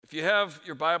If you have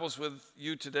your Bibles with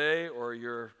you today, or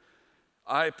your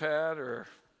iPad, or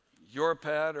your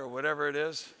pad, or whatever it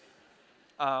is,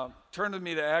 turn with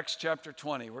me to Acts chapter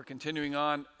 20. We're continuing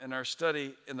on in our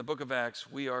study in the book of Acts.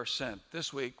 We are sent.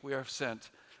 This week, we are sent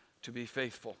to be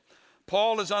faithful.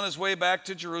 Paul is on his way back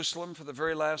to Jerusalem for the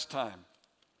very last time.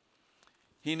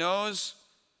 He knows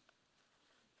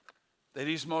that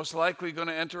he's most likely going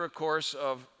to enter a course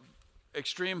of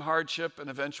extreme hardship and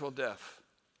eventual death.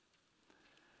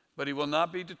 But he will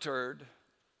not be deterred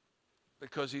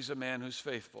because he's a man who's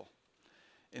faithful.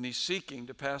 And he's seeking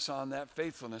to pass on that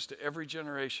faithfulness to every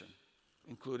generation,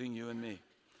 including you and me.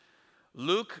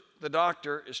 Luke, the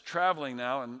doctor, is traveling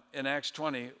now in Acts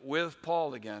 20 with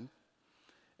Paul again.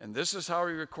 And this is how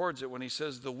he records it when he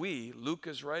says the we. Luke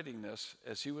is writing this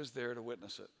as he was there to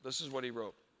witness it. This is what he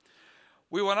wrote.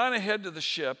 We went on ahead to the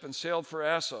ship and sailed for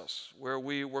Assos, where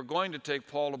we were going to take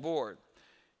Paul aboard.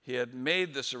 He had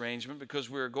made this arrangement because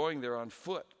we were going there on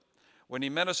foot. When he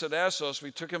met us at Assos,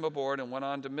 we took him aboard and went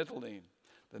on to Mytilene.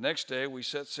 The next day, we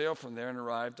set sail from there and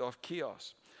arrived off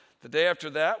Chios. The day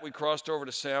after that, we crossed over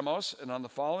to Samos, and on the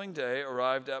following day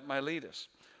arrived at Miletus.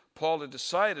 Paul had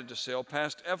decided to sail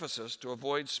past Ephesus to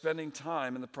avoid spending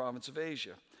time in the province of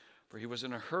Asia, for he was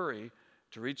in a hurry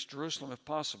to reach Jerusalem, if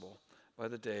possible, by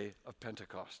the day of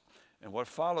Pentecost. And what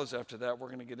follows after that, we're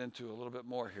going to get into a little bit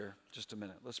more here in just a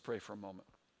minute. Let's pray for a moment.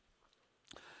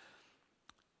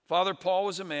 Father, Paul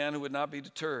was a man who would not be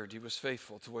deterred. He was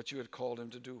faithful to what you had called him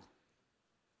to do.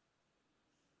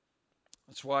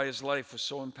 That's why his life was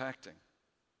so impacting.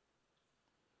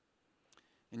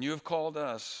 And you have called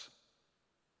us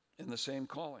in the same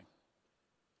calling.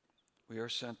 We are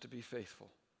sent to be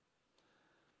faithful.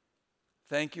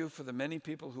 Thank you for the many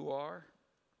people who are.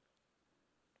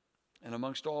 And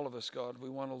amongst all of us, God, we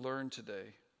want to learn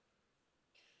today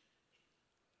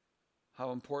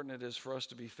how important it is for us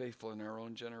to be faithful in our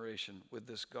own generation with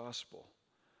this gospel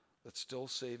that's still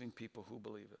saving people who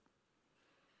believe it.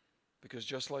 Because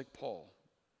just like Paul,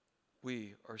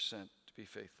 we are sent to be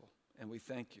faithful. And we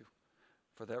thank you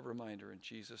for that reminder in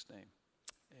Jesus' name.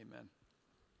 Amen.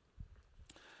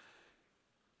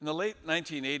 In the late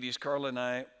 1980s, Carla and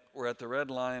I were at the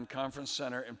Red Lion Conference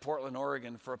Center in Portland,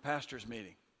 Oregon for a pastor's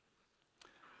meeting.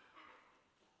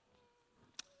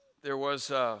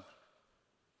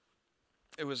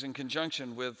 It was in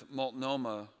conjunction with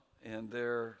Multnomah and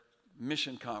their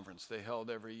mission conference they held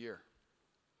every year.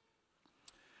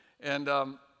 And I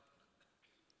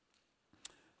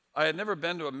had never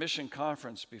been to a mission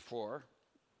conference before,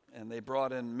 and they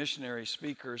brought in missionary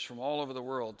speakers from all over the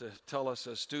world to tell us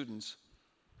as students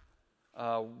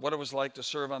what it was like to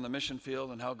serve on the mission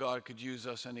field and how God could use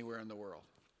us anywhere in the world.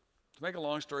 To make a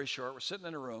long story short, we're sitting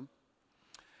in a room,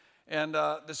 and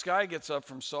this guy gets up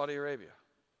from Saudi Arabia.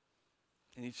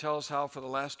 And he tells how for the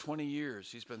last 20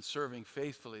 years he's been serving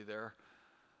faithfully there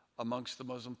amongst the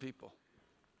Muslim people.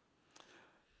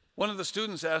 One of the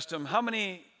students asked him, how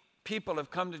many people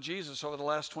have come to Jesus over the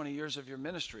last 20 years of your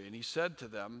ministry? And he said to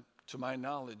them, to my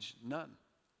knowledge, none.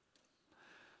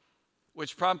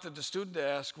 Which prompted the student to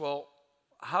ask, well,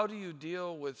 how do you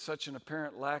deal with such an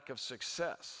apparent lack of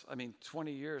success?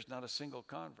 20 years, not a single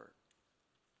convert.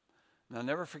 And I'll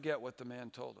never forget what the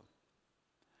man told him.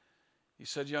 He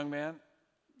said, young man,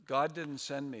 God didn't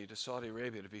send me to Saudi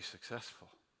Arabia to be successful.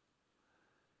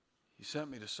 He sent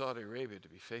me to Saudi Arabia to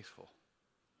be faithful.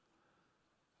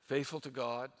 Faithful to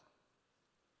God,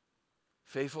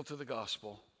 faithful to the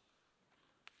gospel,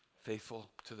 faithful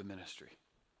to the ministry.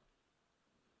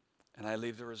 And I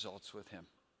leave the results with him.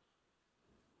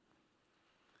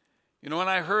 You know, when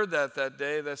I heard that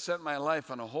day, that set my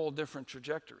life on a whole different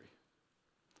trajectory.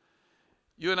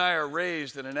 You and I are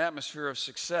raised in an atmosphere of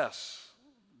success,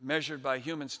 measured by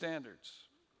human standards.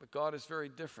 But God is very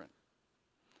different.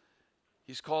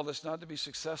 He's called us not to be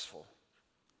successful,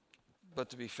 but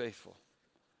to be faithful.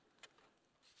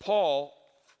 Paul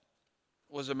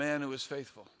was a man who was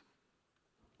faithful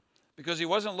because he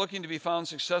wasn't looking to be found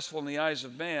successful in the eyes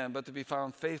of man, but to be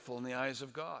found faithful in the eyes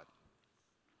of God.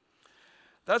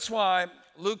 That's why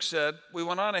Luke said, we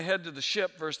went on ahead to the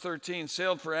ship, verse 13,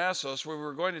 sailed for Assos, where we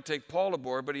were going to take Paul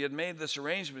aboard, but he had made this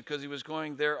arrangement because he was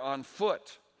going there on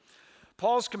foot.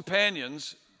 Paul's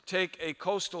companions take a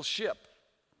coastal ship,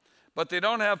 but they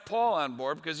don't have Paul on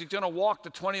board because he's going to walk the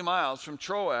 20 miles from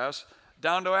Troas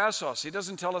down to Assos. He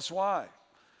doesn't tell us why.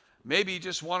 Maybe he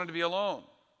just wanted to be alone.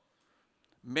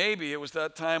 Maybe it was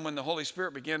that time when the Holy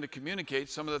Spirit began to communicate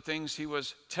some of the things he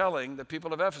was telling the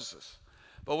people of Ephesus.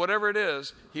 But whatever it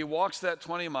is, he walks that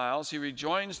 20 miles. He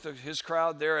rejoins his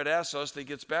crowd there at Assos. He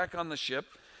gets back on the ship.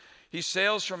 He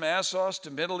sails from Assos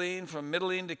to Mytilene, from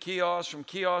Mytilene to Chios, from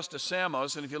Chios to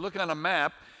Samos. And if you look on a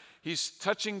map, He's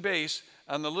touching base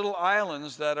on the little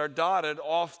islands that are dotted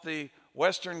off the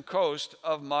western coast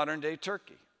of modern-day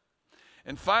Turkey.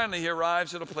 And finally, he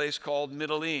arrives at a place called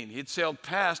Mytilene. He'd sailed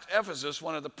past Ephesus,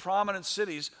 one of the prominent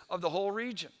cities of the whole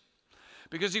region,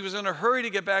 because he was in a hurry to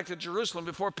get back to Jerusalem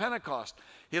before Pentecost.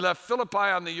 He left Philippi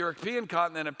on the European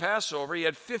continent at Passover. He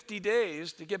had 50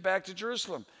 days to get back to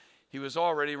Jerusalem. He was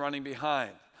already running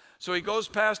behind. So he goes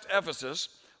past Ephesus.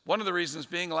 One of the reasons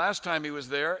being, last time he was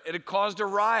there, it had caused a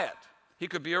riot. He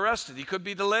could be arrested. He could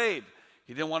be delayed.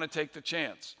 He didn't want to take the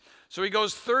chance. So he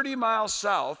goes 30 miles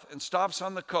south and stops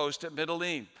on the coast at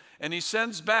Mytilene. And he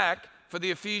sends back for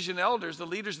the Ephesian elders, the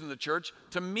leaders in the church,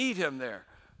 to meet him there,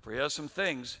 for he has some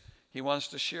things he wants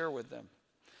to share with them.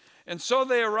 And so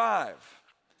they arrive.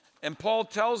 And Paul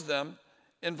tells them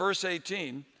in verse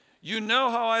 18, "You know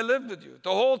how I lived with you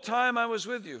the whole time I was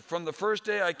with you, from the first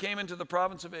day I came into the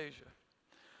province of Asia.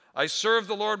 I served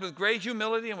the Lord with great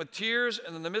humility and with tears,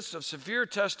 and in the midst of severe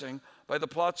testing by the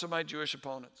plots of my Jewish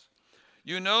opponents.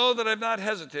 You know that I've not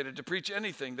hesitated to preach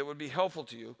anything that would be helpful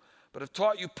to you, but have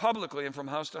taught you publicly and from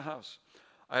house to house.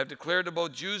 I have declared to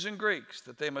both Jews and Greeks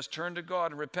that they must turn to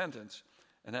God in repentance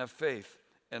and have faith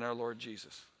in our Lord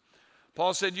Jesus."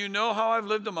 Paul said, "You know how I've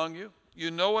lived among you.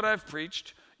 You know what I've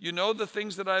preached. You know the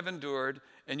things that I've endured,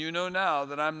 and you know now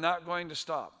that I'm not going to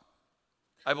stop.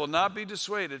 I will not be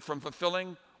dissuaded from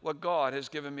fulfilling what God has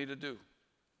given me to do."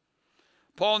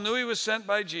 Paul knew he was sent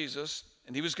by Jesus,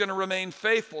 and he was going to remain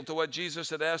faithful to what Jesus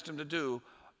had asked him to do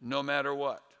no matter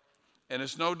what. And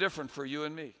it's no different for you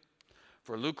and me.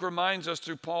 For Luke reminds us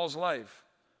through Paul's life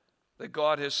that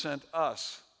God has sent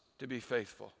us to be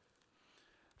faithful.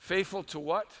 Faithful to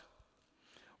what?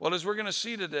 Well, as we're going to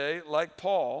see today, like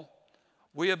Paul,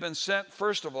 we have been sent,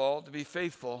 first of all, to be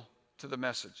faithful to the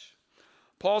message.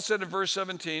 Paul said in verse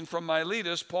 17, "From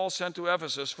Miletus, Paul sent to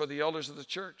Ephesus for the elders of the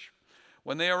church.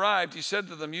 When they arrived, he said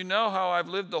to them, 'You know how I've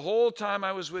lived the whole time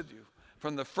I was with you,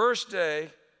 from the first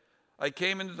day I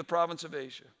came into the province of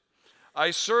Asia. I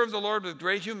served the Lord with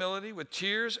great humility, with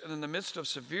tears, and in the midst of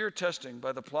severe testing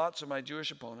by the plots of my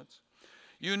Jewish opponents.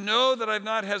 You know that I've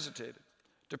not hesitated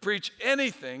to preach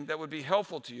anything that would be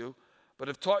helpful to you, but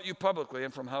have taught you publicly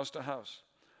and from house to house.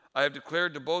 I have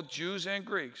declared to both Jews and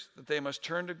Greeks that they must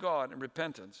turn to God in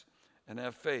repentance and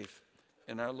have faith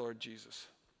in our Lord Jesus.'"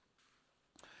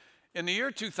 In the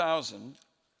year 2000,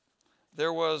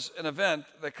 there was an event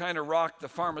that kind of rocked the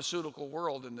pharmaceutical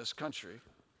world in this country.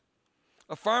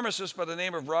 A pharmacist by the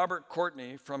name of Robert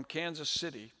Courtney from Kansas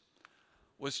City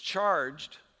was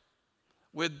charged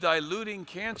with diluting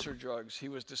cancer drugs he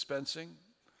was dispensing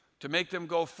to make them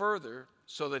go further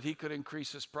so that he could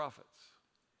increase his profits.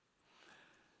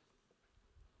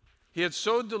 He had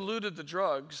so diluted the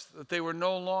drugs that they were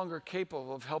no longer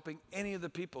capable of helping any of the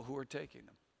people who were taking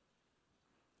them.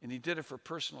 And he did it for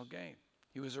personal gain.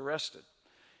 He was arrested.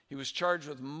 He was charged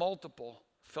with multiple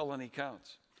felony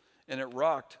counts, and it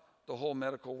rocked the whole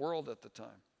medical world at the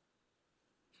time.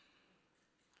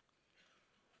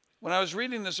 When I was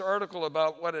reading this article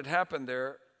about what had happened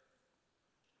there,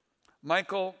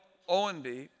 Michael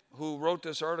Owenby, who wrote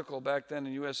this article back then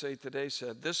in USA Today,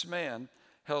 said, "This man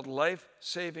held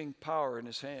life-saving power in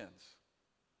his hands,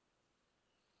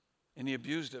 and he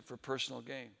abused it for personal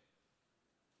gain,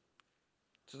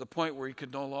 to the point where he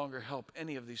could no longer help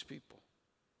any of these people."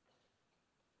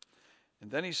 And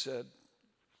then he said,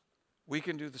 "We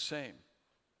can do the same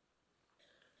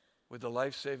with the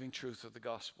life-saving truth of the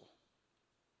gospel."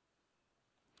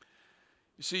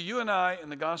 You see, you and I in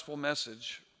the gospel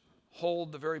message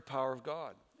hold the very power of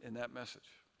God in that message.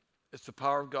 It's the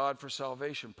power of God for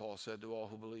salvation, Paul said to all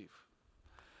who believe.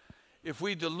 If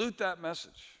we dilute that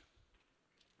message,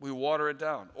 we water it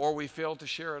down, or we fail to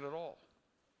share it at all,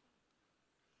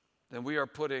 then we are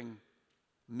putting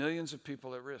millions of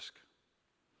people at risk,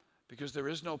 because there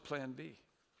is no plan B.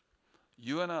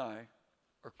 You and I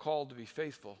are called to be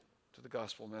faithful to the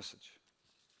gospel message.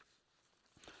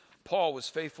 Paul was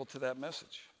faithful to that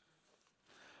message.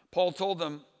 Paul told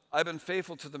them, "I've been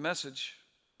faithful to the message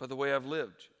by the way I've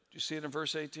lived." Do you see it in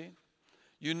verse 18?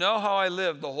 "You know how I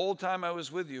lived the whole time I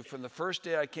was with you, from the first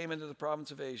day I came into the province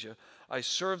of Asia. I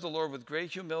served the Lord with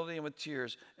great humility and with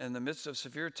tears, and in the midst of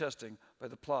severe testing by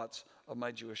the plots of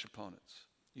my Jewish opponents."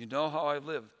 You know how I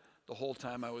lived the whole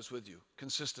time I was with you.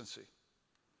 Consistency.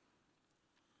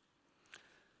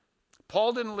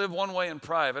 Paul didn't live one way in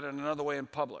private and another way in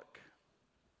public.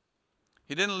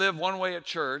 He didn't live one way at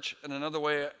church and another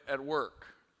way at work.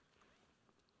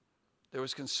 There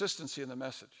was consistency in the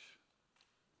message.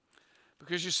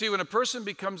 Because you see, when a person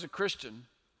becomes a Christian,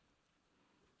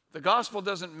 the gospel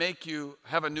doesn't make you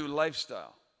have a new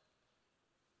lifestyle.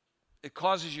 It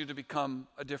causes you to become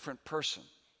a different person.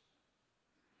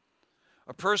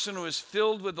 A person who is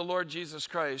filled with the Lord Jesus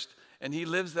Christ, and he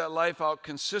lives that life out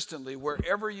consistently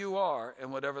wherever you are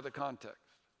and whatever the context.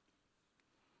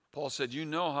 Paul said, you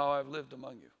know how I've lived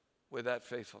among you with that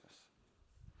faithfulness.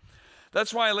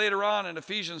 That's why later on in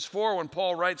Ephesians 4, when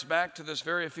Paul writes back to this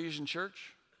very Ephesian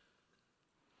church,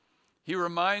 he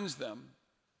reminds them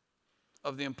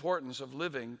of the importance of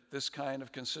living this kind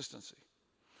of consistency.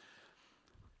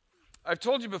 I've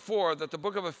told you before that the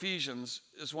book of Ephesians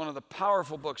is one of the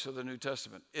powerful books of the New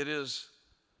Testament. It is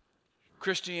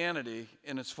Christianity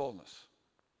in its fullness.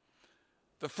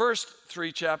 The first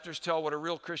 3 chapters tell what a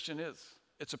real Christian is.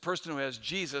 It's a person who has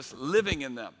Jesus living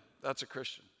in them. That's a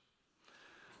Christian.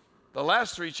 The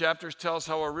last 3 chapters tell us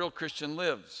how a real Christian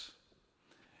lives.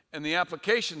 And the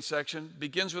application section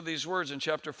begins with these words in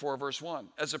chapter 4, verse 1.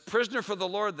 As a prisoner for the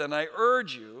Lord, then, I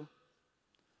urge you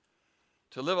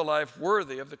to live a life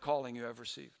worthy of the calling you have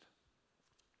received.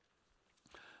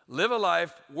 Live a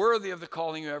life worthy of the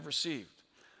calling you have received.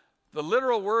 The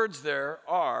literal words there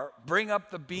are, bring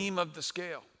up the beam of the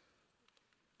scale.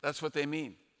 That's what they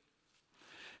mean.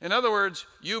 In other words,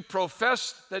 you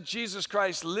profess that Jesus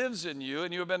Christ lives in you,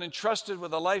 and you have been entrusted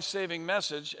with a life-saving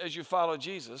message as you follow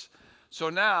Jesus. So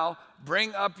now,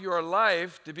 bring up your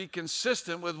life to be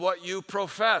consistent with what you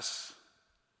profess.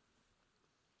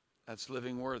 That's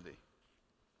living worthy.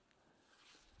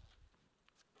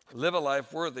 Live a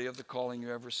life worthy of the calling you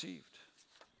have received.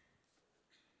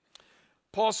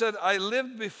 Paul said, I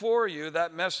lived before you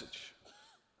that message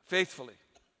faithfully.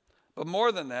 But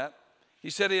more than that, he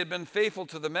said he had been faithful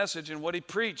to the message and what he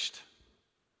preached.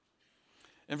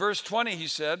 In verse 20, he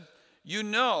said, you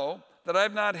know that I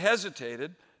have not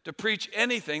hesitated to preach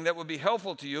anything that would be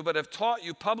helpful to you, but have taught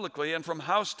you publicly and from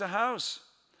house to house.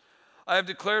 I have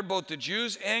declared both to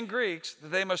Jews and Greeks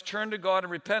that they must turn to God in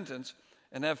repentance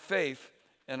and have faith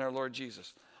in our Lord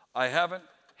Jesus. I haven't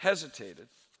hesitated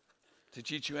to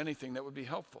teach you anything that would be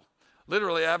helpful.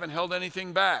 Literally, I haven't held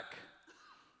anything back.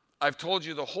 I've told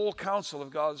you the whole counsel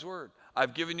of God's word.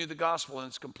 I've given you the gospel in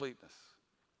its completeness.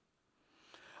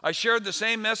 I shared the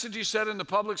same message he said in the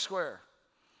public square.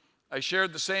 I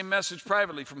shared the same message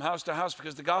privately from house to house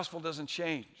because the gospel doesn't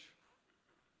change.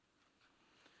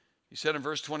 He said in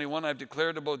verse 21, I've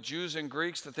declared to both Jews and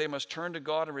Greeks that they must turn to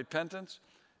God in repentance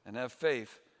and have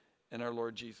faith in our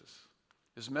Lord Jesus.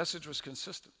 His message was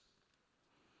consistent.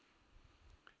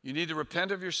 You need to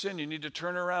repent of your sin. You need to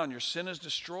turn around. Your sin is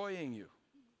destroying you.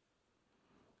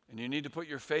 And you need to put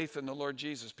your faith in the Lord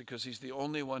Jesus because he's the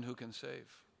only one who can save.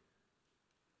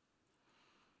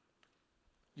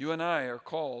 You and I are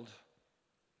called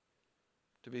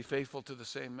to be faithful to the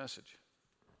same message.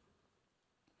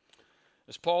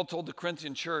 As Paul told the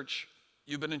Corinthian church,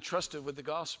 you've been entrusted with the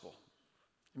gospel.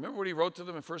 Remember what he wrote to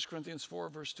them in 1 Corinthians 4,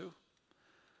 verse 2?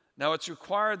 Now it's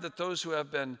required that those who have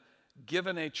been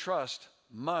given a trust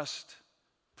must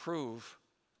prove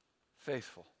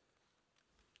faithful.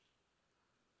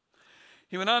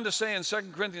 He went on to say in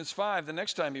 2 Corinthians 5, the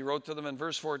next time he wrote to them in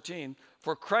verse 14,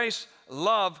 for Christ's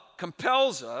love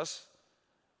compels us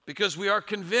because we are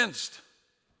convinced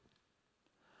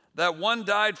that one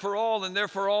died for all and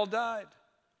therefore all died.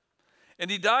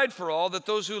 And he died for all, that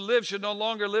those who live should no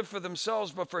longer live for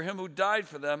themselves, but for him who died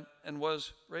for them and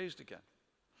was raised again.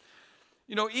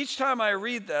 You know, each time I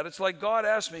read that, it's like God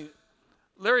asked me,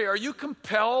 Larry, are you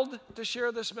compelled to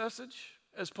share this message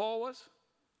as Paul was?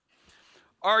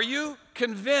 Are you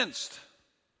convinced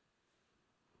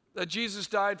that Jesus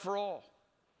died for all?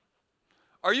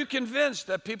 Are you convinced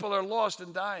that people are lost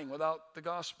and dying without the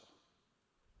gospel?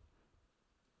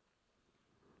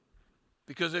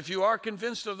 Because if you are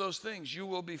convinced of those things, you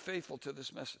will be faithful to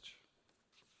this message.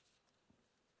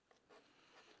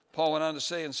 Paul went on to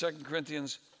say in 2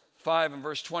 Corinthians 5 and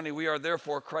verse 20, we are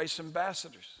therefore Christ's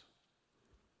ambassadors,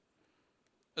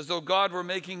 as though God were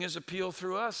making his appeal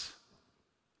through us.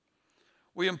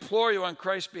 We implore you on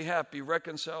Christ's behalf, be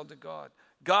reconciled to God.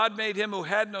 God made him who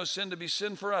had no sin to be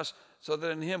sin for us, so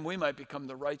that in him we might become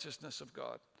the righteousness of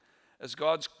God. As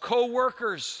God's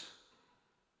co-workers,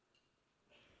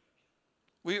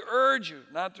 we urge you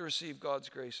not to receive God's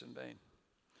grace in vain.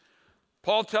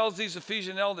 Paul tells these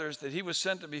Ephesian elders that he was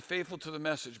sent to be faithful to the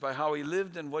message by how he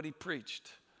lived and what he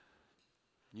preached.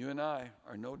 You and I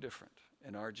are no different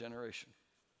in our generation.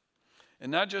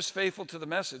 And not just faithful to the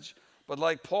message, but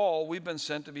like Paul, we've been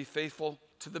sent to be faithful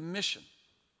to the mission.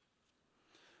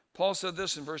 Paul said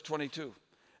this in verse 22,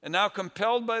 and now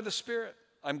compelled by the Spirit,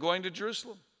 I'm going to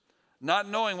Jerusalem, not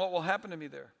knowing what will happen to me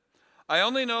there. I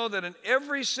only know that in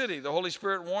every city the Holy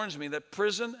Spirit warns me that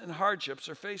prison and hardships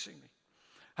are facing me.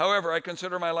 However, I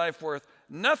consider my life worth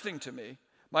nothing to me.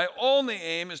 My only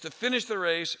aim is to finish the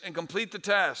race and complete the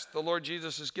task the Lord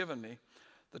Jesus has given me,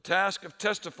 the task of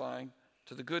testifying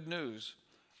to the good news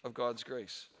of God's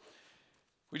grace.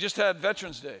 We just had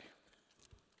Veterans Day,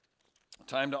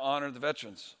 time to honor the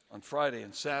veterans on Friday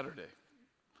and Saturday.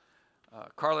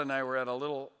 Carla and I were at a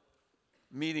little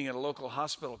meeting at a local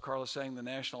hospital. Carla sang the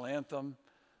national anthem.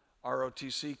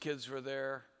 ROTC kids were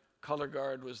there. Color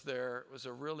Guard was there. It was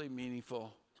a really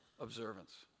meaningful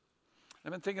observance.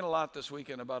 I've been thinking a lot this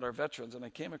weekend about our veterans, and I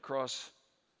came across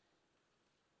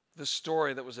this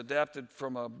story that was adapted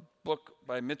from a book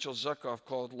by Mitchell Zuckoff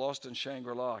called Lost in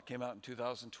Shangri-La. It came out in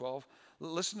 2012.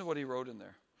 Listen to what he wrote in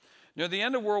there. Near the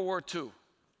end of World War II,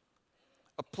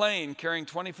 a plane carrying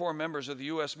 24 members of the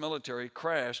U.S. military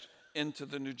crashed into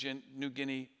the New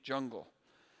Guinea jungle.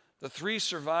 The 3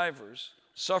 survivors,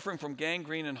 suffering from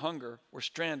gangrene and hunger, were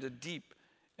stranded deep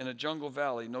in a jungle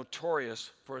valley notorious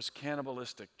for its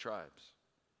cannibalistic tribes.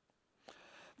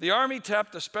 The Army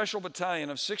tapped a special battalion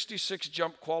of 66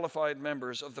 jump qualified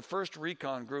members of the 1st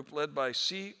Recon Group led by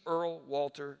C. Earl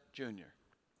Walter, Jr.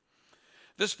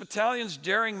 This battalion's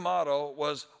daring motto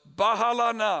was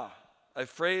Bahala Na, a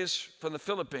phrase from the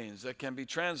Philippines that can be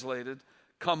translated,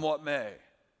 come what may.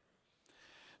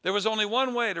 There was only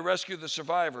one way to rescue the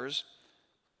survivors.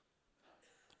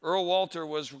 Earl Walter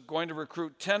was going to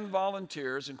recruit 10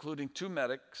 volunteers, including 2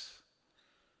 medics,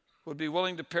 who would be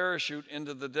willing to parachute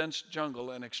into the dense jungle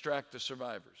and extract the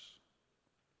survivors.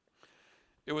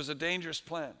 It was a dangerous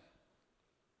plan.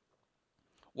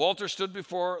 Walter stood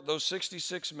before those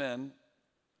 66 men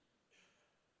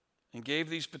and gave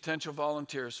these potential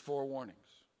volunteers 4 warnings.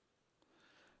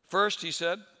 First, he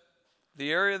said,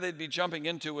 the area they'd be jumping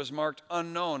into was marked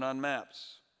unknown on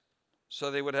maps, so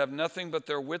they would have nothing but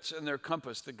their wits and their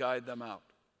compass to guide them out.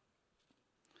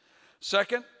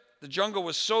 Second, the jungle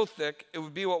was so thick, it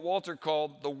would be what Walter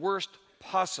called the worst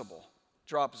possible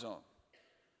drop zone.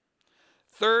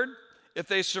 Third, if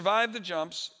they survived the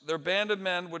jumps, their band of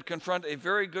men would confront a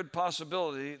very good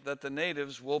possibility that the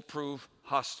natives will prove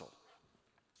hostile.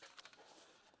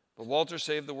 But Walter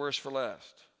saved the worst for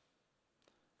last.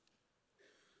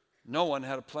 No one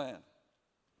had a plan,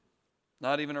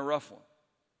 not even a rough one,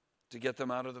 to get them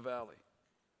out of the valley.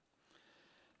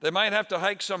 They might have to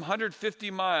hike some 150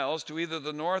 miles to either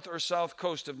the north or south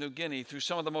coast of New Guinea through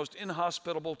some of the most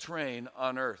inhospitable terrain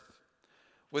on earth,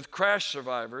 with crash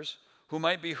survivors who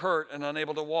might be hurt and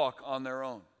unable to walk on their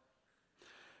own.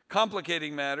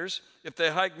 Complicating matters, if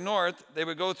they hiked north, they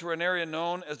would go through an area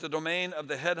known as the domain of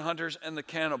the headhunters and the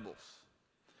cannibals.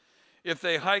 If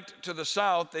they hiked to the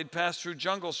south, they'd pass through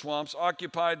jungle swamps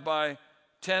occupied by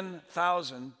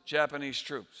 10,000 Japanese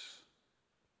troops.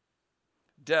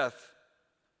 Death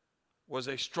was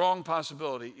a strong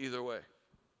possibility either way.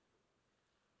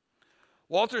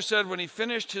 Walter said when he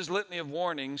finished his litany of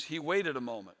warnings, he waited a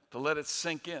moment to let it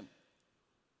sink in.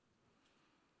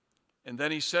 And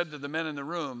then he said to the men in the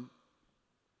room,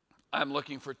 I'm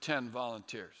looking for 10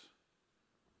 volunteers.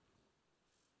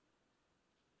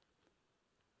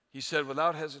 He said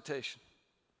without hesitation,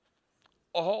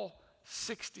 all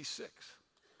 66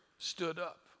 stood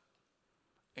up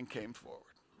and came forward.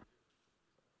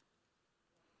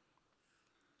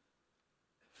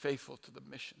 Faithful to the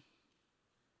mission.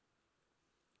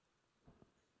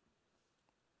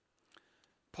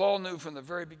 Paul knew from the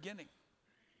very beginning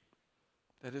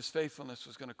that his faithfulness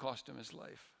was going to cost him his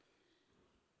life.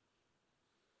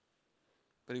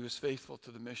 But he was faithful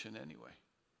to the mission anyway.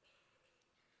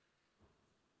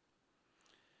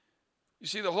 You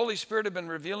see, the Holy Spirit had been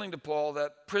revealing to Paul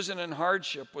that prison and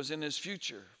hardship was in his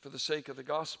future for the sake of the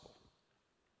gospel.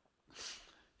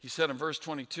 He said in verse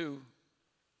 22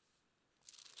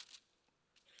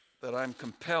 that I'm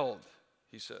compelled,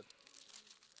 he said,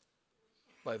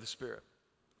 by the Spirit.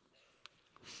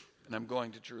 And I'm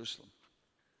going to Jerusalem.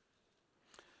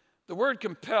 The word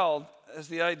compelled has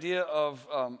the idea of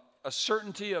a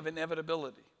certainty of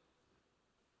inevitability.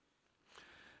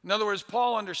 In other words,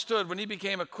 Paul understood when he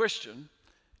became a Christian,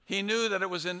 he knew that it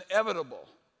was inevitable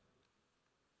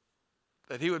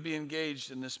that he would be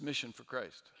engaged in this mission for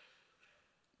Christ,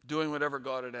 doing whatever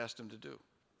God had asked him to do.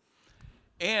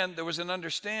 And there was an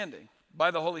understanding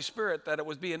by the Holy Spirit that it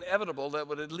would be inevitable that it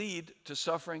would lead to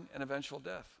suffering and eventual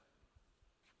death.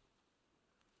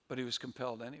 But he was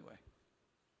compelled anyway.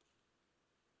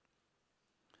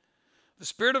 The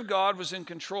Spirit of God was in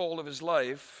control of his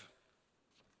life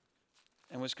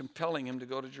and was compelling him to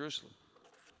go to Jerusalem.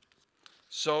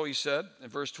 So he said in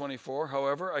verse 24,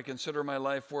 however, I consider my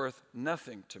life worth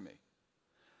nothing to me.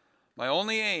 My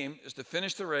only aim is to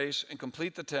finish the race and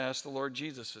complete the task the Lord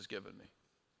Jesus has given me.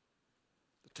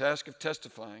 The task of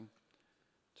testifying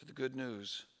to the good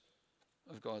news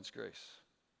of God's grace.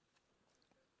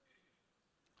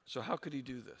 So how could he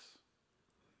do this?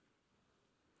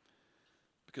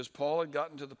 Because Paul had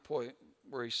gotten to the point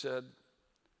where he said,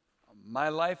 my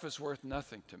life is worth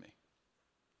nothing to me.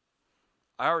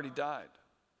 I already died.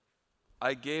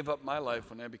 I gave up my life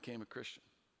when I became a Christian.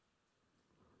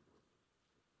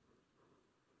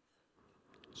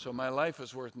 So my life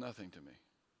is worth nothing to me.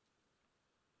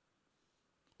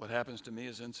 What happens to me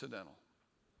is incidental.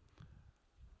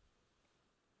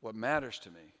 What matters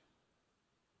to me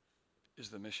is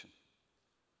the mission.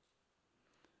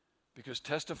 Because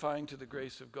testifying to the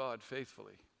grace of God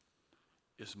faithfully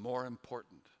is more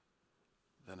important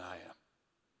than I am.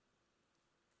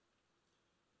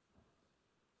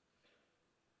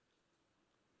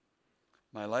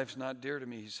 My life's not dear to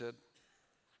me, he said.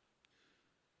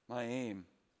 My aim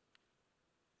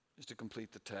is to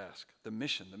complete the task. The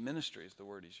mission, the ministry is the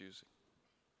word he's using.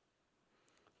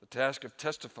 The task of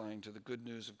testifying to the good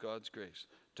news of God's grace,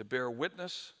 to bear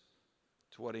witness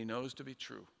to what he knows to be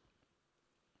true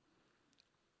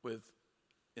with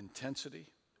intensity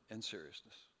and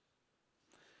seriousness.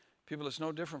 People, it's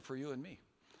no different for you and me.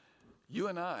 You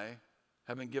and I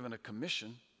have been given a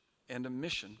commission and a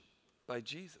mission by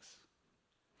Jesus.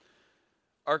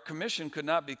 Our commission could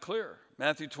not be clearer.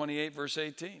 Matthew 28, verse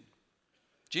 18.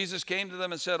 Jesus came to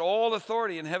them and said, all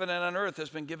authority in heaven and on earth has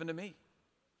been given to me.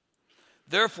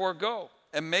 Therefore go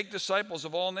and make disciples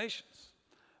of all nations,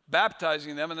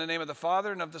 baptizing them in the name of the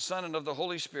Father and of the Son and of the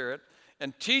Holy Spirit,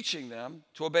 and teaching them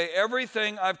to obey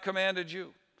everything I've commanded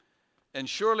you. And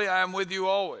surely I am with you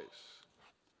always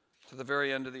to the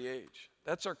very end of the age.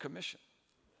 That's our commission.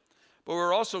 But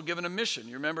we're also given a mission.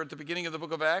 You remember at the beginning of the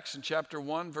book of Acts in chapter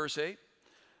 1, verse 8?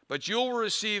 But you'll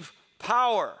receive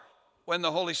power when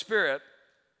the Holy Spirit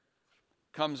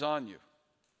comes on you.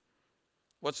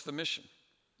 What's the mission?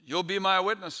 You'll be my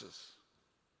witnesses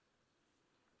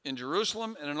in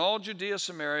Jerusalem and in all Judea,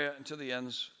 Samaria, and to the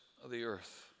ends of the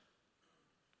earth.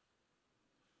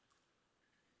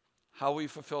 How we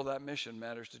fulfill that mission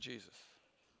matters to Jesus.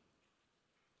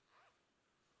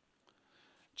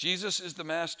 Jesus is the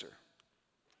master.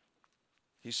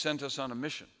 He sent us on a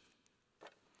mission.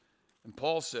 And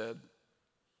Paul said,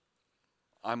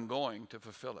 I'm going to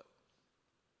fulfill it,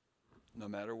 no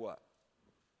matter what.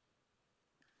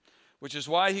 Which is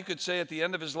why he could say at the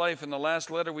end of his life, in the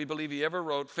last letter we believe he ever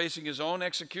wrote, facing his own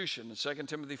execution in 2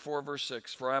 Timothy 4, verse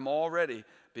 6, for I'm already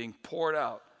being poured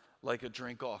out like a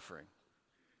drink offering.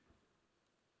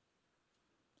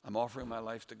 I'm offering my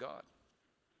life to God.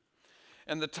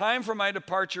 And the time for my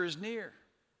departure is near.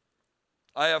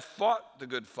 I have fought the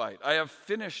good fight. I have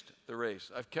finished the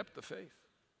race. I've kept the faith.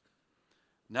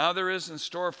 Now there is in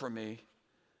store for me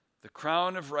the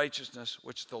crown of righteousness,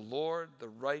 which the Lord, the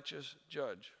righteous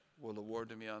judge, will award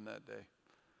to me on that day.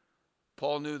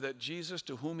 Paul knew that Jesus,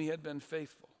 to whom he had been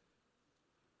faithful,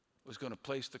 was going to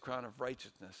place the crown of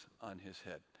righteousness on his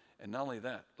head. And not only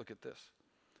that, look at this.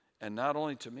 And not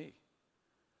only to me,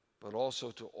 but also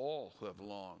to all who have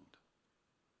longed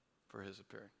for his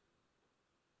appearing.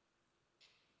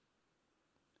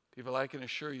 People, I can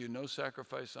assure you, no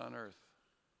sacrifice on earth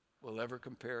will ever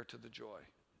compare to the joy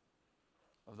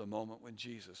of the moment when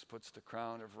Jesus puts the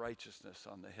crown of righteousness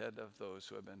on the head of those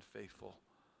who have been faithful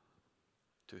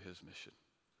to his mission.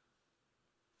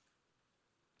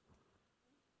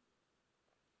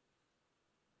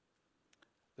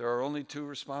 There are only two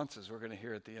responses we're going to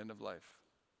hear at the end of life.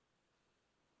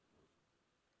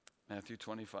 Matthew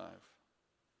 25,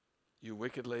 you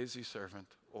wicked, lazy servant,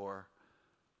 or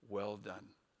well done,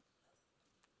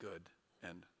 good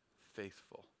and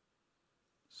faithful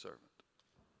servant.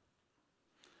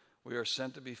 We are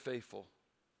sent to be faithful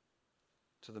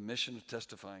to the mission of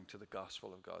testifying to the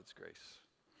gospel of God's grace.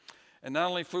 And not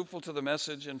only fruitful to the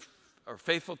message or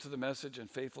faithful to the message and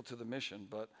faithful to the mission,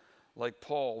 but like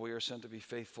Paul, we are sent to be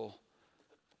faithful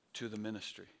to the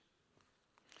ministry.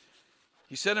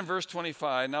 He said in verse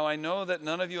 25, now I know that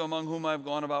none of you among whom I've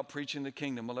gone about preaching the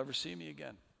kingdom will ever see me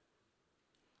again.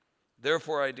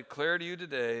 Therefore I declare to you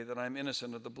today that I'm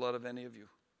innocent of the blood of any of you.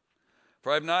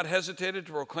 For I have not hesitated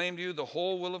to proclaim to you the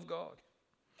whole will of God.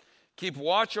 Keep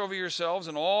watch over yourselves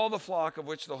and all the flock of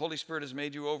which the Holy Spirit has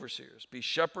made you overseers. Be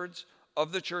shepherds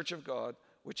of the church of God,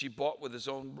 which he bought with his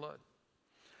own blood.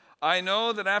 I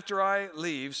know that after I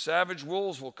leave, savage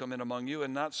wolves will come in among you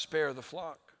and not spare the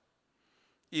flock.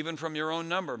 Even from your own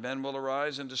number, men will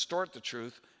arise and distort the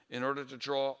truth in order to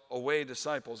draw away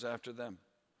disciples after them.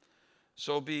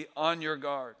 So be on your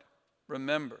guard.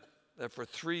 Remember that for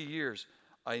 3 years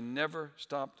I never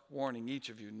stopped warning each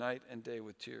of you night and day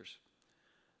with tears.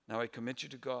 Now I commit you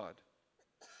to God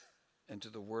and to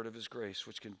the word of his grace,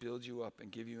 which can build you up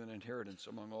and give you an inheritance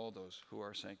among all those who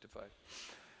are sanctified.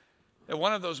 At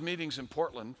one of those meetings in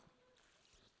Portland,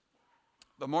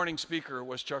 The morning speaker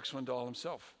was Chuck Swindoll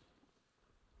himself.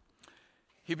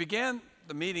 He began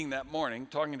the meeting that morning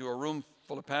talking to a room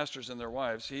full of pastors and their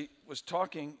wives. He was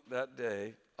talking that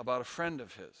day about a friend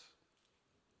of his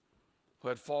who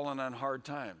had fallen on hard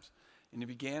times. And he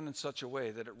began in such a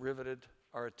way that it riveted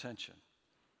our attention.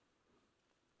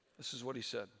 This is what he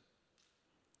said.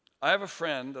 I have a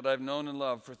friend that I've known and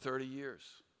loved for 30 years.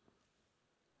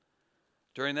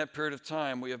 During that period of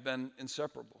time, we have been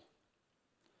inseparable.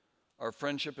 Our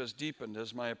friendship has deepened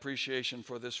as my appreciation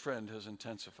for this friend has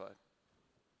intensified.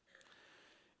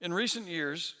 In recent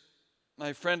years,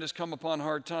 my friend has come upon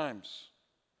hard times.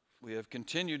 We have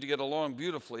continued to get along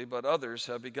beautifully, but others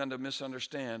have begun to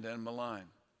misunderstand and malign.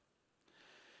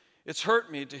 It's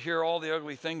hurt me to hear all the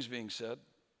ugly things being said,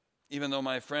 even though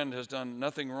my friend has done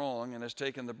nothing wrong and has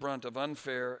taken the brunt of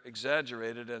unfair,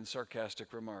 exaggerated, and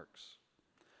sarcastic remarks.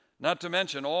 Not to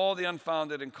mention all the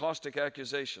unfounded and caustic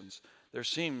accusations. There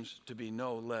seems to be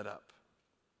no let up.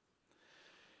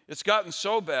 It's gotten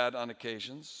so bad on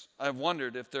occasions, I've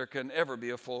wondered if there can ever be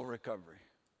a full recovery.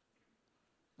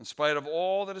 In spite of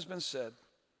all that has been said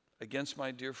against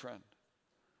my dear friend,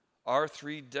 our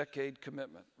 3-decade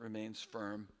commitment remains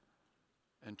firm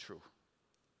and true.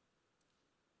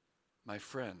 My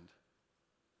friend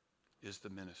is the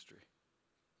ministry.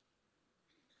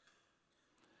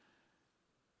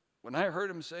 When I heard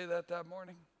him say that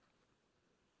morning,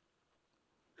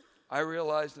 I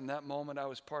realized in that moment I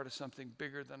was part of something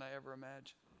bigger than I ever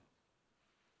imagined.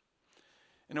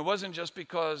 And it wasn't just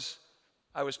because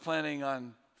I was planning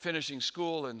on finishing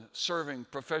school and serving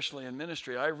professionally in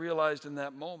ministry. I realized in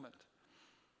that moment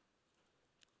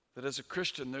that as a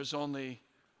Christian, there's only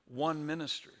one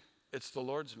ministry. It's the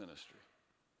Lord's ministry.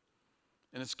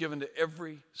 And it's given to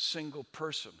every single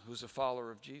person who's a follower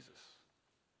of Jesus.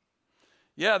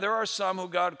 Yeah, there are some who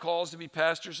God calls to be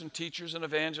pastors and teachers and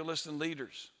evangelists and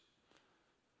leaders.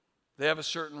 They have a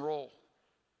certain role.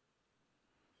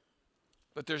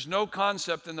 But there's no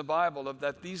concept in the Bible of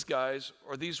that these guys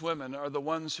or these women are the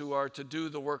ones who are to do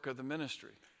the work of the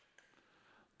ministry.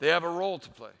 They have a role to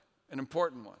play, an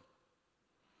important one.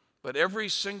 But every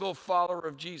single follower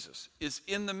of Jesus is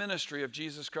in the ministry of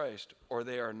Jesus Christ, or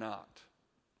they are not.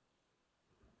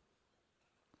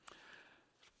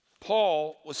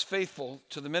 Paul was faithful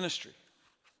to the ministry.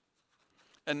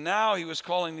 And now he was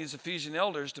calling these Ephesian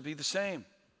elders to be the same.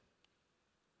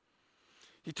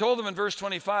 He told them in verse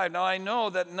 25, now I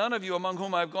know that none of you among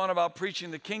whom I've gone about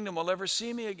preaching the kingdom will ever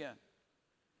see me again.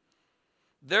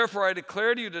 Therefore I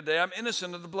declare to you today, I'm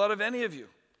innocent of the blood of any of you.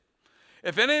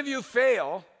 If any of you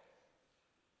fail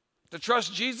to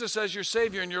trust Jesus as your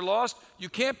Savior and you're lost, you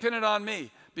can't pin it on me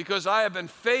because I have been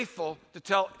faithful to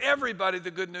tell everybody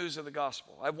the good news of the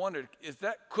gospel. I've wondered,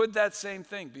 could that same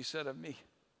thing be said of me?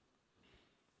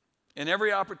 In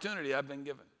every opportunity I've been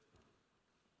given.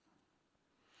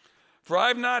 For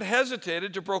I've not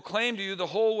hesitated to proclaim to you the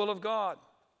whole will of God.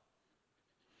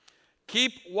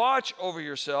 Keep watch over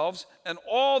yourselves and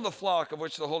all the flock of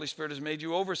which the Holy Spirit has made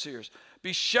you overseers.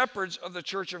 Be shepherds of the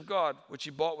church of God, which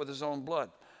he bought with his own blood.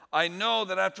 I know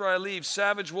that after I leave,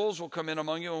 savage wolves will come in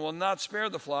among you and will not spare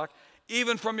the flock.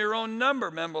 Even from your own number,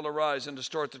 men will arise and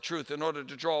distort the truth in order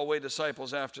to draw away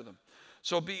disciples after them.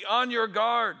 So be on your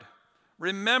guard.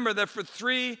 Remember that for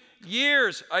 3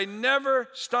 years, I never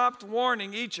stopped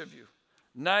warning each of you,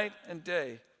 night and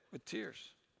day, with tears.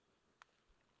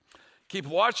 Keep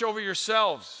watch over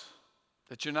yourselves,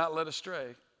 that you're not led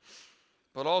astray,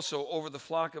 but also over the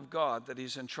flock of God that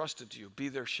he's entrusted to you. Be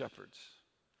their shepherds.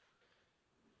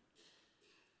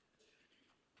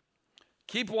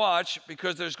 Keep watch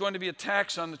because there's going to be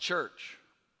attacks on the church.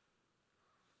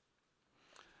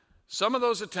 Some of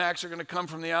those attacks are going to come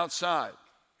from the outside,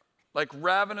 like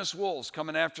ravenous wolves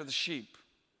coming after the sheep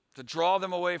to draw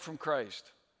them away from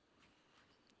Christ.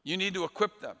 You need to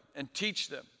equip them and teach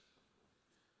them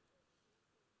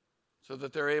so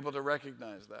that they're able to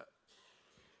recognize that.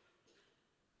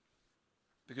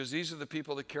 Because these are the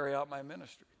people that carry out my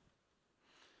ministry.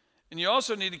 And you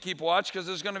also need to keep watch because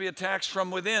there's going to be attacks from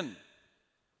within.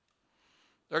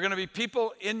 There are going to be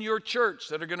people in your church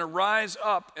that are going to rise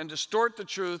up and distort the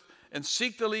truth and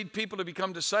seek to lead people to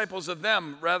become disciples of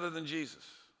them rather than Jesus.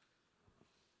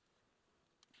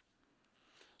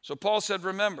 So Paul said,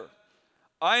 remember,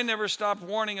 I never stopped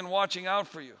warning and watching out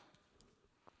for you.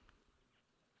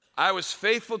 I was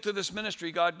faithful to this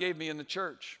ministry God gave me in the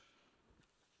church.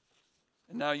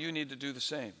 And now you need to do the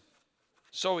same.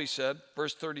 So he said,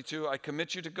 verse 32, I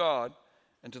commit you to God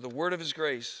and to the word of his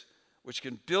grace, which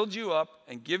can build you up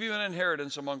and give you an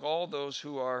inheritance among all those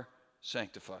who are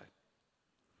sanctified.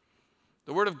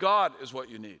 The word of God is what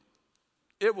you need.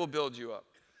 It will build you up.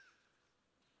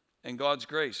 and God's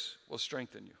grace will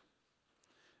strengthen you.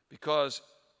 Because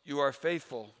you are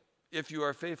faithful. If you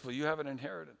are faithful, you have an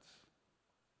inheritance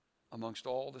amongst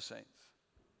all the saints.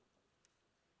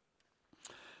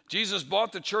 Jesus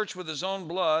bought the church with his own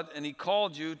blood, and he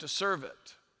called you to serve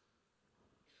it.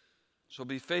 So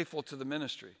be faithful to the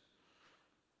ministry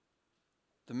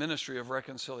of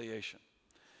reconciliation.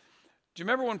 Do you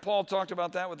remember when Paul talked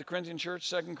about that with the Corinthian church,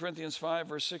 2 Corinthians 5,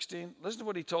 verse 16? Listen to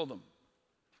what he told them.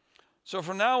 So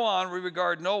from now on, we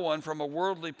regard no one from a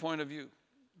worldly point of view.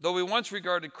 Though we once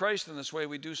regarded Christ in this way,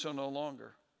 we do so no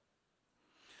longer.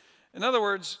 In other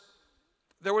words,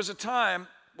 there was a time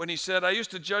when he said, I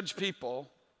used to judge people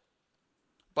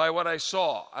by what I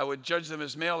saw. I would judge them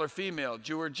as male or female,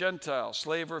 Jew or Gentile,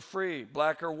 slave or free,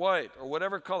 black or white, or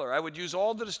whatever color. I would use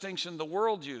all the distinction the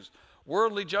world used,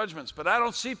 worldly judgments, but I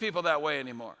don't see people that way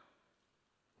anymore.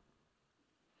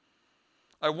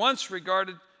 I once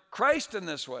regarded Christ in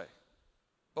this way,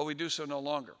 but we do so no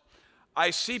longer.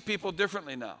 I see people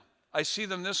differently now. I see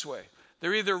them this way.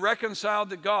 They're either reconciled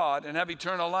to God and have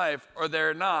eternal life, or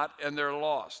they're not and they're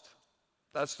lost.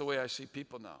 That's the way I see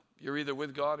people now. You're either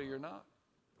with God or you're not.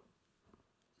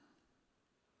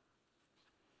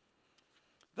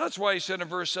 That's why he said in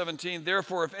verse 17,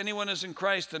 therefore, if anyone is in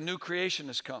Christ, the new creation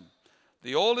has come.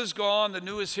 The old is gone, the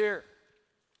new is here.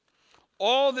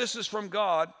 All this is from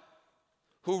God,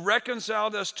 who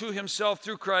reconciled us to himself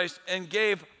through Christ and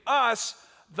gave us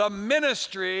the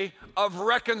ministry of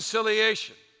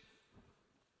reconciliation.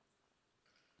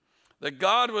 That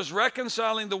God was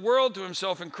reconciling the world to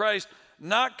himself in Christ,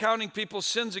 not counting people's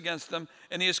sins against them,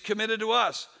 and he has committed to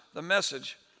us the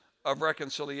message of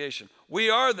reconciliation. We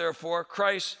are, therefore,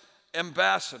 Christ's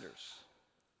ambassadors.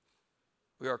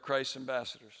 We are Christ's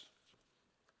ambassadors.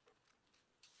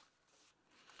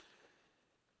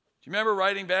 Do you remember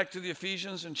writing back to the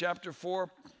Ephesians in chapter 4?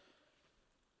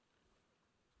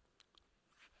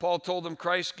 Paul told them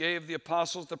Christ gave the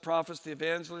apostles, the prophets, the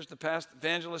evangelists, the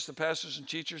pastors, and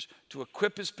teachers to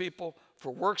equip his people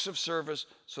for works of service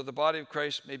so the body of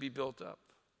Christ may be built up.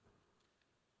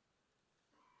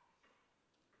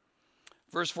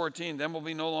 Verse 14, then will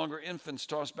be no longer infants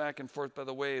tossed back and forth by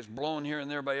the waves, blown here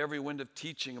and there by every wind of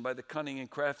teaching and by the cunning and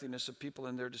craftiness of people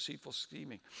in their deceitful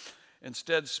scheming.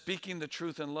 Instead, speaking the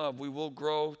truth in love, we will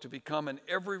grow to become in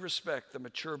every respect the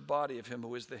mature body of him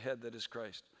who is the head, that is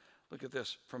Christ. Look at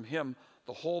this. From him,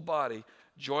 the whole body,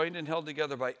 joined and held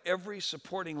together by every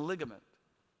supporting ligament,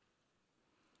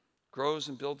 grows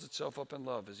and builds itself up in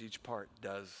love as each part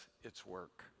does its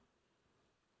work.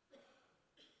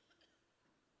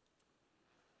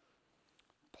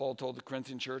 Paul told the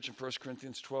Corinthian church in 1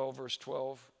 Corinthians 12, verse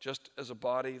 12, just as a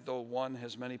body, though one,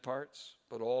 has many parts,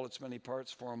 but all its many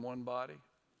parts form one body,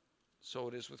 so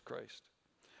it is with Christ.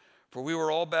 For we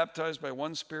were all baptized by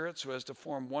one Spirit so as to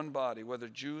form one body, whether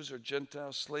Jews or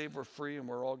Gentiles, slave or free, and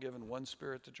we're all given one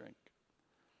Spirit to drink.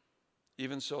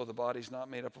 Even so, the body's not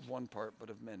made up of one part,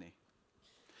 but of many.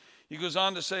 He goes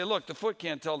on to say, look, the foot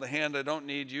can't tell the hand, I don't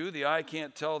need you. The eye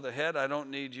can't tell the head, I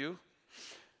don't need you.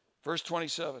 Verse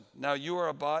 27, now you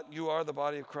are the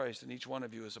body of Christ, and each one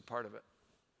of you is a part of it.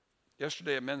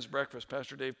 Yesterday at men's breakfast,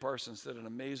 Pastor Dave Parsons did an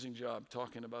amazing job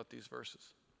talking about these verses.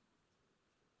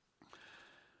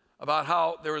 About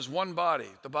how there is one body,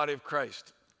 the body of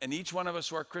Christ, and each one of us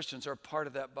who are Christians are part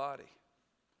of that body.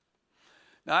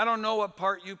 Now, I don't know what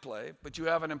part you play, but you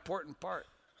have an important part,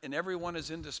 and everyone is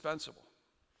indispensable.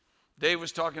 Dave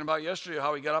was talking about yesterday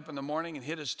how he got up in the morning and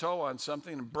hit his toe on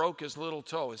something and broke his little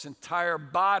toe. His entire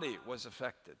body was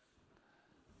affected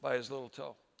by his little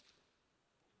toe.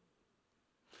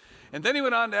 And then he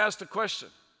went on to ask the question.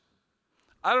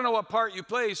 I don't know what part you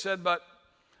play, he said, but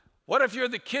what if you're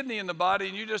the kidney in the body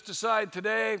and you just decide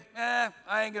today,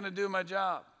 I ain't going to do my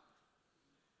job?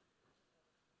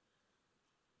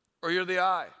 Or you're the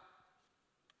eye,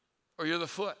 or you're the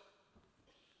foot,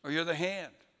 or you're the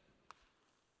hand,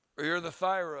 or you're the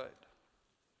thyroid,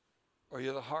 or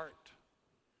you're the heart.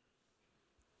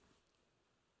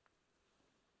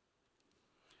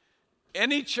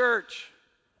 Any church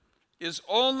is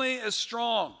only as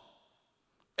strong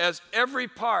as every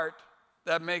part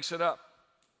that makes it up.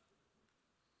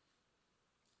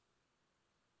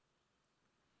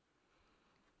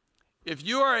 If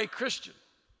you are a Christian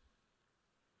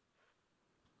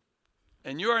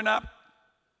and you are not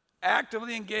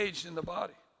actively engaged in the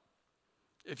body,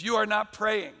 if you are not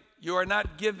praying, you are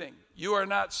not giving, you are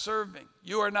not serving,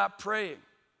 you are not praying,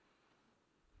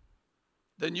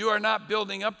 then you are not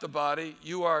building up the body,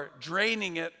 you are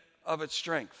draining it of its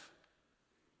strength.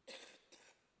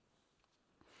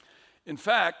 In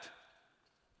fact,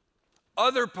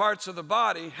 other parts of the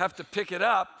body have to pick it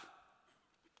up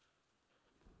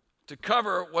to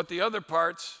cover what the other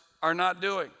parts are not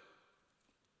doing.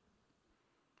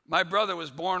 My brother was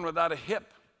born without a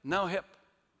hip, no hip.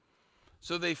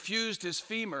 So they fused his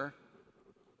femur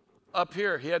up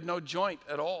here. He had no joint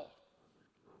at all.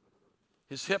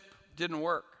 His hip didn't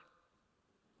work.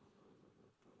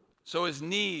 So his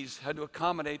knees had to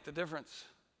accommodate the difference.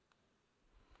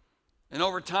 And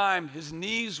over time, his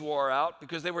knees wore out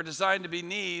because they were designed to be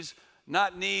knees,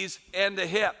 not knees and a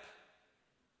hip.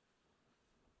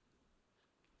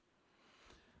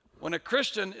 When a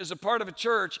Christian is a part of a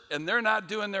church and they're not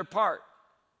doing their part,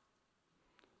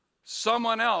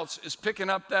 someone else is picking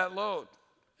up that load.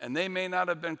 And they may not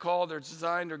have been called or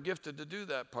designed or gifted to do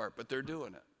that part, but they're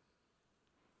doing it.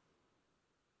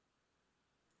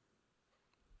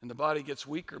 And the body gets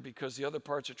weaker because the other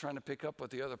parts are trying to pick up what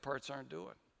the other parts aren't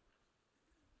doing.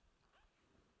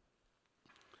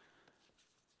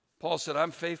 Paul said, I'm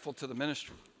faithful to the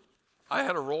ministry. I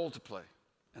had a role to play,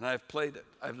 and I've played it.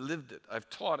 I've lived it. I've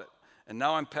taught it. And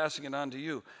now I'm passing it on to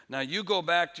you. Now you go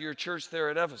back to your church there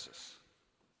at Ephesus,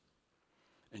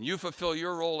 and you fulfill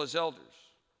your role as elders,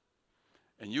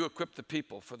 and you equip the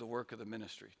people for the work of the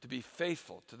ministry, to be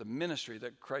faithful to the ministry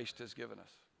that Christ has given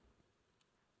us.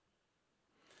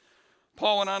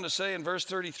 Paul went on to say in verse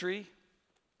 33,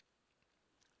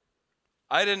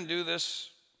 I didn't do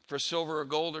this for silver or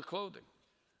gold or clothing.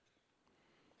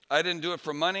 I didn't do it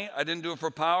for money. I didn't do it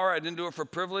for power. I didn't do it for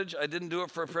privilege. I didn't do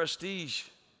it for prestige.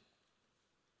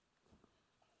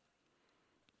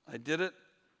 I did it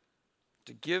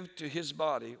to give to his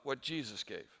body what Jesus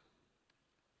gave,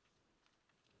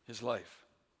 his life.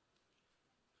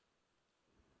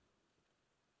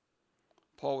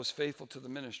 Paul was faithful to the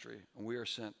ministry, and we are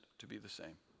sent to be the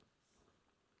same.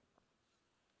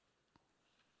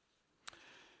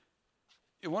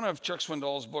 In one of Chuck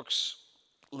Swindoll's books,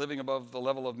 Living Above the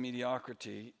Level of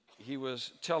Mediocrity, he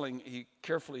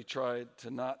carefully tried to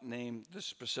not name this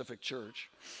specific church,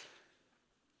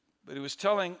 but he was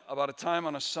telling about a time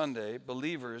on a Sunday,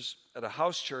 believers at a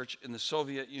house church in the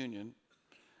Soviet Union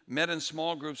met in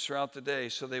small groups throughout the day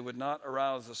so they would not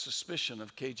arouse the suspicion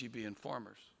of KGB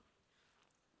informers.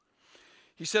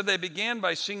 He said they began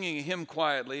by singing a hymn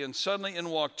quietly, and suddenly in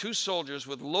walked two soldiers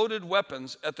with loaded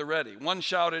weapons at the ready. One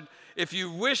shouted, "If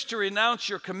you wish to renounce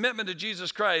your commitment to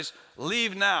Jesus Christ,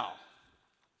 leave now."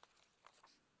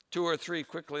 2 or 3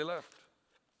 quickly left.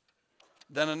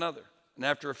 Then another, and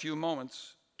after a few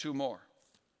moments, 2 more.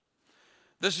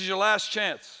 "This is your last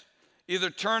chance. Either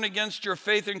turn against your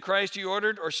faith in Christ," he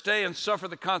ordered, "or stay and suffer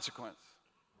the consequence."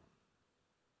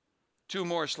 2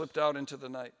 more slipped out into the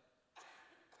night.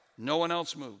 No one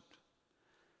else moved.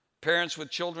 Parents with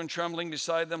children trembling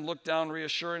beside them looked down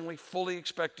reassuringly, fully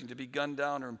expecting to be gunned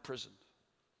down or imprisoned.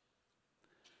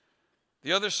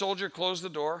 The other soldier closed the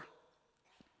door,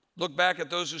 looked back at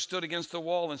those who stood against the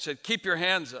wall, and said, "Keep your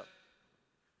hands up."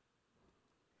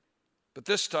 But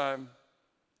this time,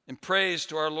 in praise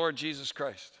to our Lord Jesus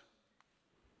Christ.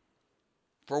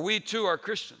 For we too are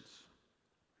Christians.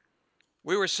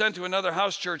 We were sent to another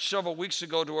house church several weeks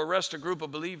ago to arrest a group of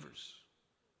believers.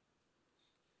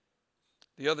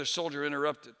 The other soldier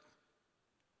interrupted.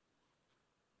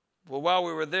 "Well, while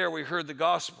we were there, we heard the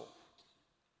gospel,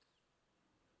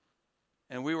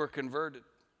 and we were converted.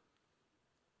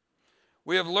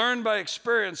 We have learned by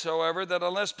experience, however, that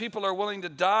unless people are willing to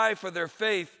die for their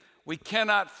faith, we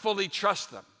cannot fully trust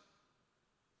them.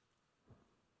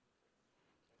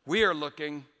 We are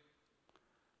looking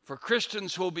for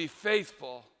Christians who will be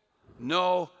faithful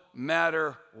no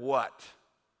matter what."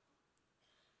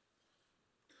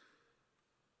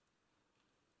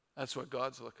 That's what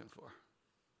God's looking for.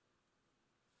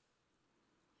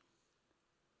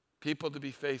 People to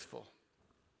be faithful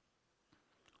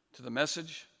to the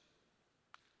message,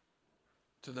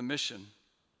 to the mission,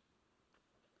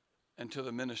 and to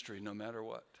the ministry, no matter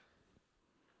what.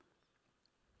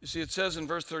 You see, it says in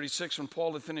verse 36, when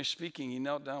Paul had finished speaking, he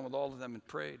knelt down with all of them and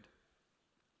prayed.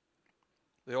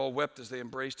 They all wept as they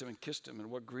embraced him and kissed him, and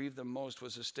what grieved them most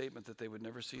was his statement that they would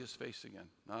never see his face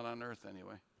again, not on earth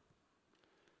anyway.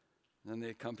 And then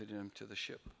they accompanied him to the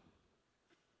ship.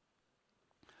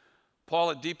 Paul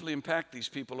had deeply impacted these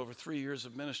people over 3 years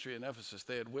of ministry in Ephesus.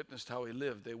 They had witnessed how he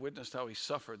lived. They witnessed how he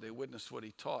suffered. They witnessed what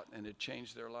he taught, and it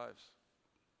changed their lives.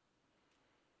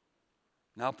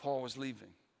 Now Paul was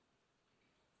leaving,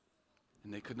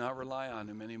 and they could not rely on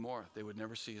him anymore. They would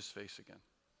never see his face again.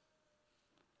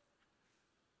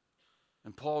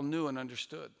 And Paul knew and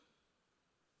understood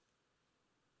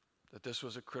that this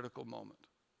was a critical moment.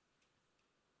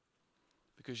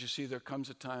 Because you see, there comes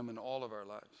a time in all of our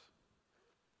lives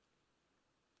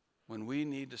when we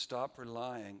need to stop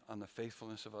relying on the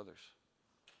faithfulness of others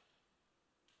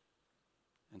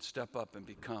and step up and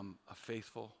become a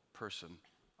faithful person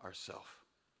ourselves.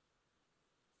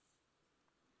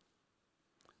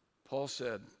 Paul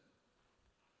said,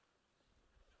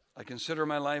 I consider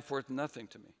my life worth nothing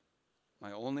to me.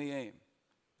 My only aim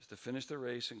is to finish the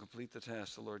race and complete the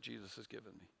task the Lord Jesus has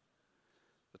given me.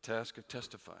 The task of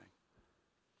testifying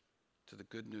to the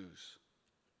good news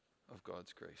of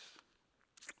God's grace.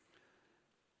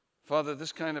 Father,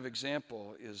 this kind of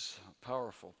example is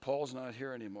powerful. Paul's not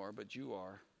here anymore, but you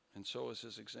are, and so is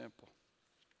his example.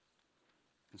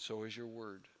 And so is your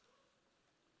word.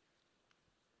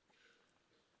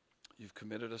 You've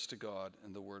committed us to God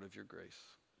and the word of your grace.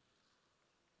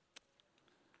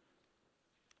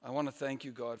 I want to thank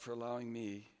you, God, for allowing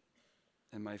me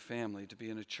and my family to be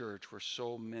in a church where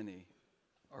so many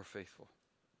are faithful.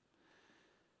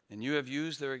 And you have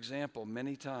used their example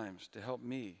many times to help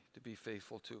me to be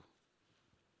faithful too.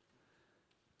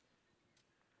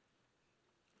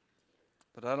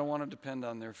 But I don't want to depend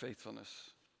on their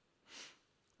faithfulness.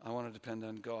 I want to depend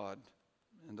on God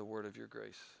and the word of your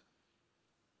grace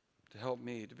to help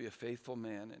me to be a faithful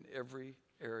man in every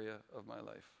area of my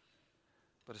life,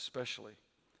 but especially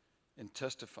in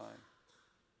testifying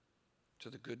to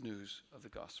the good news of the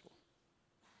gospel.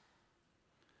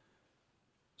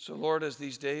 So, Lord, as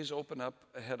these days open up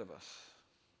ahead of us,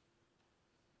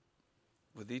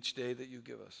 with each day that you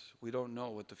give us, we don't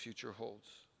know what the future holds,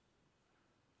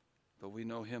 but we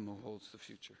know him who holds the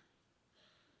future.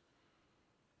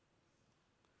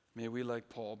 May we, like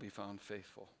Paul, be found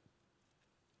faithful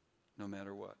no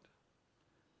matter what,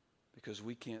 because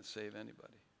we can't save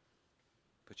anybody,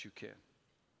 but you can,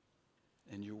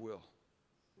 and you will,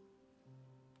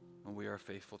 when we are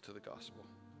faithful to the gospel.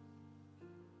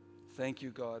 Thank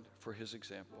you, God, for his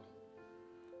example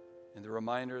and the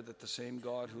reminder that the same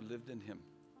God who lived in him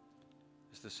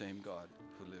is the same God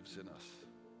who lives in us.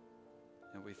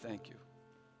 And we thank you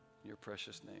in your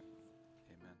precious name.